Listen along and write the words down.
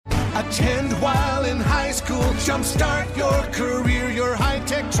Attend while in high school. Jumpstart your career. Your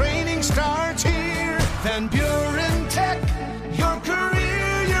high-tech training starts here. Van Buren Tech. Your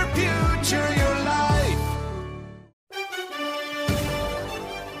career, your future, your life.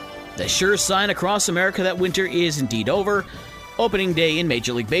 The sure sign across America that winter is indeed over. Opening day in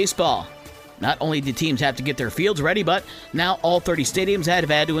Major League Baseball. Not only did teams have to get their fields ready, but now all 30 stadiums have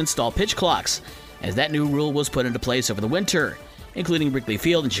had to install pitch clocks, as that new rule was put into place over the winter, including Wrigley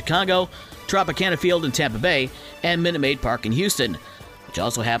Field in Chicago, Tropicana Field in Tampa Bay, and Minute Maid Park in Houston, which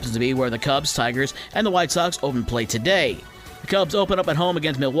also happens to be where the Cubs, Tigers, and the White Sox open play today. The Cubs open up at home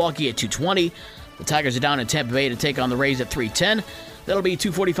against Milwaukee at 2:20. The Tigers are down in Tampa Bay to take on the Rays at 3:10. That'll be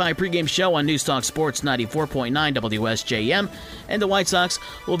 2:45 pregame show on News Talk Sports 94.9 WSJM, and the White Sox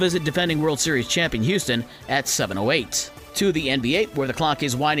will visit defending World Series champion Houston at 7:08. To the NBA, where the clock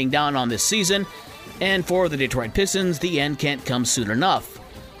is winding down on this season, and for the Detroit Pistons, the end can't come soon enough.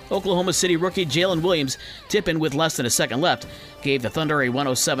 Oklahoma City rookie Jalen Williams, tipping with less than a second left, gave the Thunder a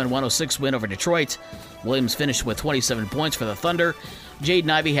 107-106 win over Detroit. Williams finished with 27 points for the Thunder.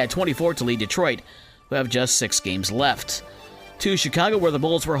 Jaden Ivey had 24 to lead Detroit, who have just 6 games left. To Chicago, where the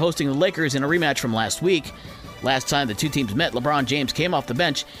Bulls were hosting the Lakers in a rematch from last week. Last time the two teams met, LeBron James came off the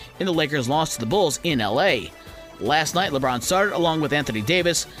bench in the Lakers' loss to the Bulls in L.A. Last night, LeBron started along with Anthony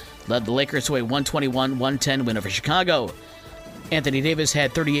Davis, led the Lakers to a 121-110 win over Chicago. Anthony Davis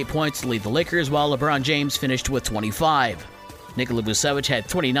had 38 points to lead the Lakers, while LeBron James finished with 25. Nikola Vucevic had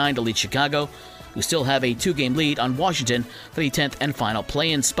 29 to lead Chicago, who still have a 2-game lead on Washington for the 10th and final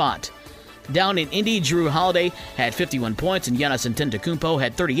play-in spot. Down in Indy, Jrue Holiday had 51 points and Giannis Antetokounmpo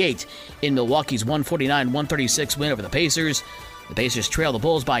had 38 in Milwaukee's 149-136 win over the Pacers. The Pacers trail the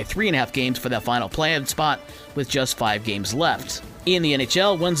Bulls by 3.5 games for that final play-in spot with just 5 games left. In the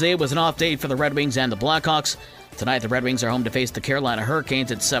NHL, Wednesday was an off day for the Red Wings and the Blackhawks. Tonight, the Red Wings are home to face the Carolina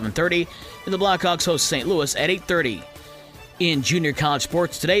Hurricanes at 7:30, and the Blackhawks host St. Louis at 8:30. In junior college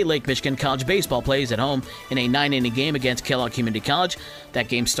sports today, Lake Michigan College Baseball plays at home in a 9-inning game against Kellogg Community College. That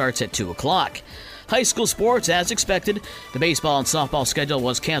game starts at 2 o'clock. High school sports, as expected, the baseball and softball schedule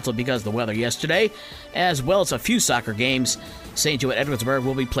was canceled because of the weather yesterday, as well as a few soccer games. St. Joe at Edwardsburg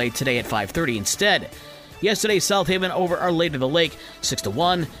will be played today at 5:30 instead. Yesterday, South Haven over Our Lady of the Lake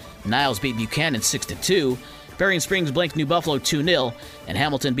 6-1. Niles beat Buchanan 6-2. Berrien Springs blanked New Buffalo 2-0, and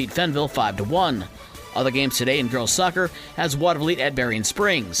Hamilton beat Fenville 5-1. Other games today in girls soccer has Watervliet at Berrien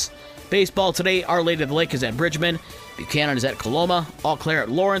Springs. Baseball today, Our Lady of the Lake is at Bridgman, Buchanan is at Coloma, Eau Claire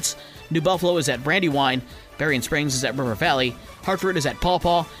at Lawrence, New Buffalo is at Brandywine, Berrien Springs is at River Valley, Hartford is at Paw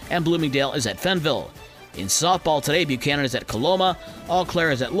Paw, and Bloomingdale is at Fenville. In softball today, Buchanan is at Coloma, Eau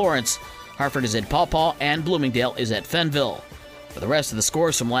Claire is at Lawrence, Hartford is at Paw Paw, and Bloomingdale is at Fenville. For the rest of the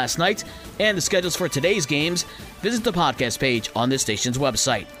scores from last night and the schedules for today's games, visit the podcast page on this station's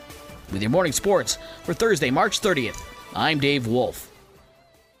website. With your morning sports for Thursday, March 30th, I'm Dave Wolf.